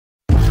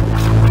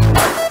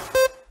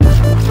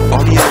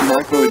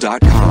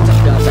CydiaPro.com. What's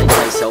up guys,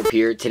 iDevice Help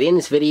here. Today in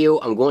this video,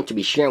 I'm going to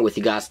be sharing with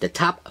you guys the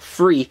top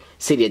free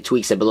Cydia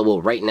tweaks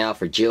available right now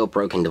for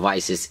jailbroken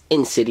devices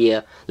in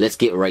Cydia. Let's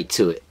get right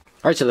to it.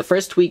 Alright, so the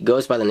first tweak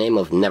goes by the name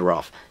of Never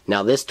Off.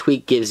 Now this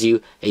tweak gives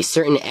you a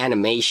certain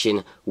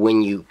animation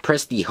when you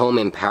press the home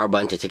and power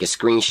button to take a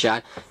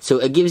screenshot. So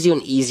it gives you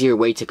an easier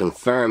way to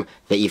confirm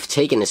that you've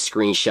taken a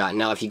screenshot.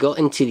 Now if you go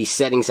into the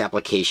settings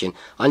application,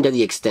 under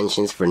the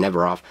extensions for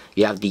Never Off,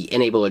 you have the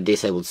enable or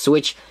disabled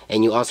switch,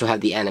 and you also have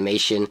the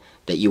animation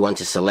that you want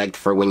to select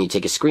for when you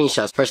take a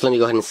screenshot. First, let me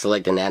go ahead and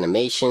select an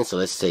animation. So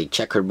let's say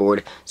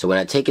checkerboard. So when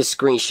I take a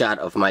screenshot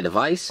of my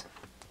device,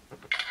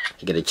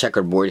 you get a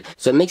checkerboard,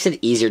 so it makes it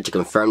easier to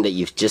confirm that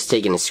you've just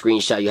taken a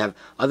screenshot. You have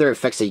other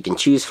effects that you can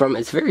choose from.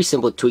 It's a very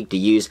simple tweak to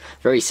use,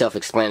 very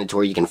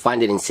self-explanatory. You can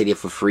find it in Cydia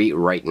for free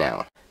right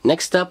now.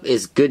 Next up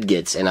is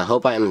GoodGets, and I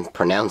hope I am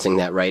pronouncing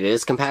that right. It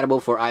is compatible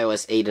for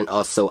iOS 8 and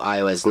also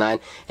iOS 9,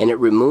 and it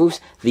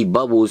removes the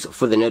bubbles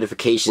for the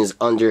notifications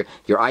under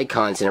your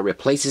icons, and it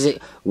replaces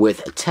it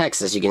with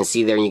text, as you can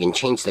see there, and you can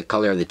change the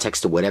color of the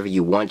text to whatever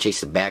you want,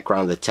 change the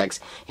background of the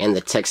text and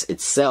the text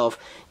itself,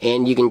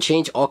 and you can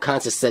change all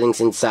kinds of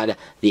settings inside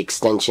the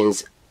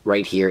extensions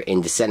right here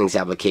in the settings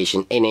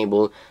application.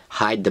 Enable,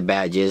 hide the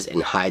badges,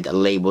 and hide the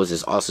labels.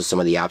 There's also some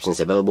of the options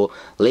available.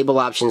 Label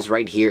options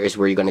right here is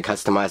where you're going to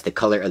customize the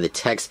color of the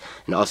text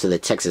and also the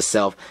text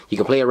itself. You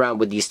can play around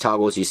with these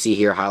toggles. You see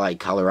here highlight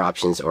color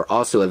options are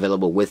also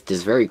available with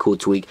this very cool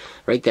tweak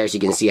right there. As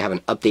you can see, I have an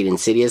update in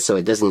Cydia, so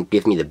it doesn't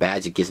give me the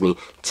badge, it gives me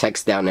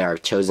text down there.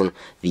 I've chosen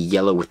the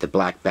yellow with the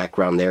black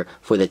background there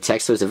for the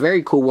text, so it's a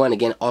very cool one.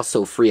 Again,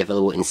 also free,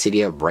 available in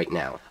Cydia right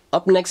now.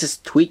 Up next is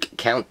Tweak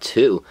Count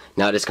 2.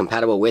 Now it is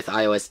compatible with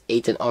iOS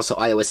 8 and also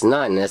iOS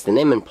 9, and as the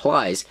name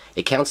implies,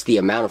 it counts the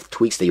amount of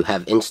tweaks that you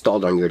have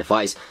installed on your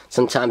device.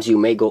 Sometimes you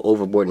may go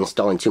overboard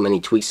installing too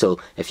many tweaks, so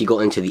if you go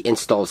into the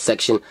install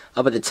section,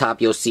 up at the top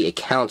you'll see it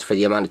counts for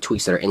the amount of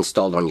tweaks that are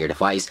installed on your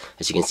device.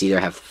 As you can see there,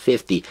 I have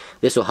 50.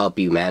 This will help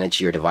you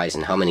manage your device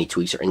and how many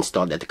tweaks are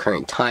installed at the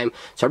current time.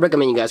 So I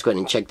recommend you guys go ahead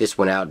and check this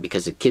one out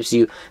because it gives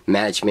you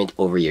management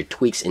over your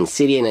tweaks in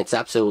Cydia, and it's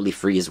absolutely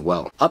free as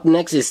well. Up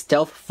next is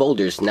Stealth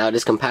Folders. Now it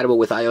is compatible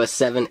with iOS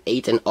 7,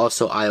 8, and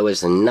also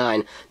iOS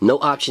 9. No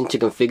option to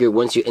configure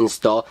once you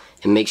install.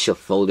 It makes your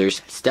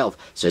folders stealth.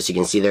 So as you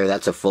can see there,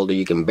 that's a folder.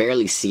 You can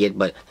barely see it,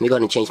 but let me go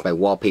ahead and change my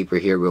wallpaper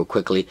here real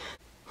quickly.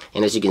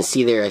 And as you can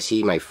see there, I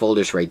see my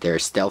folders right there,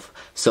 stealth.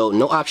 So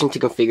no option to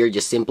configure,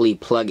 just simply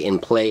plug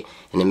and play,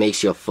 and it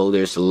makes your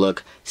folders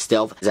look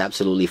stealth. It's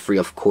absolutely free,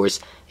 of course.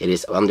 It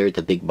is under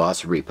the Big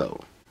Boss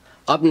repo.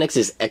 Up next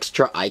is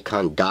Extra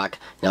Icon Dock.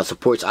 Now it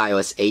supports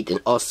iOS 8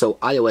 and also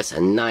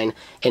iOS 9,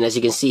 and as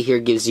you can see here,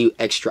 it gives you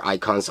extra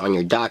icons on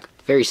your dock.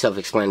 Very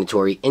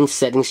self-explanatory. In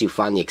settings, you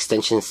find the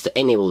extensions to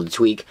enable the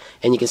tweak,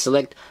 and you can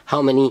select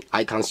how many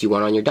icons you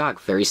want on your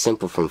dock. Very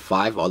simple, from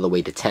 5 all the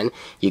way to 10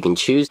 you can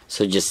choose.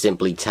 So just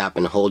simply tap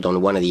and hold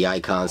on one of the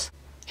icons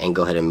and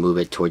go ahead and move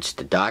it towards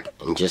the dock,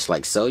 and just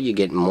like so, you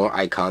get more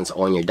icons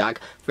on your dock.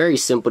 Very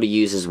simple to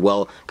use as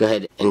well. Go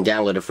ahead and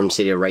download it from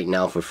Cydia right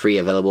now for free,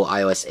 available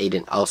iOS 8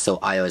 and also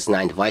iOS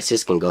 9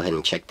 devices. Can go ahead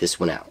and check this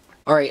one out.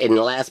 Alright, and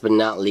last but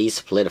not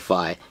least,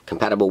 Politify,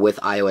 compatible with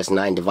iOS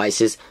 9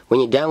 devices. When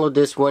you download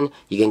this one,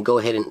 you can go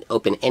ahead and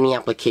open any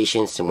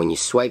applications, and when you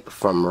swipe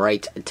from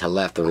right to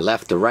left or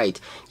left to right,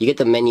 you get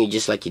the menu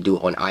just like you do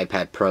on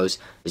iPad Pros.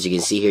 As you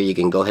can see here, you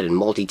can go ahead and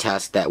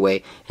multitask that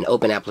way and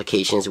open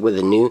applications with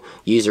a new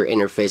user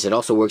interface. It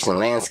also works in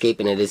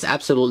landscape, and it is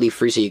absolutely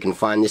free, so you can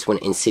find this one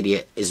in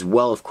Cydia as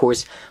well, of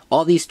course.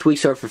 All these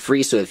tweaks are for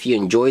free, so if you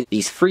enjoyed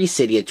these free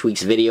Cydia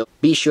tweaks video,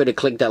 be sure to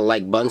click that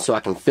like button so I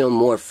can film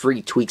more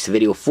free tweaks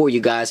video for you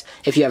guys.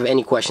 If you have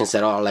any questions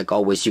at all, like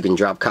always, you can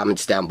drop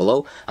comments down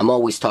below. I'm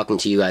always talking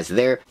to you guys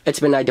there. It's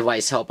been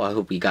iDevice Help. I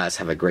hope you guys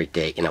have a great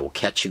day, and I will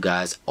catch you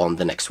guys on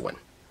the next one.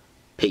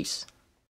 Peace.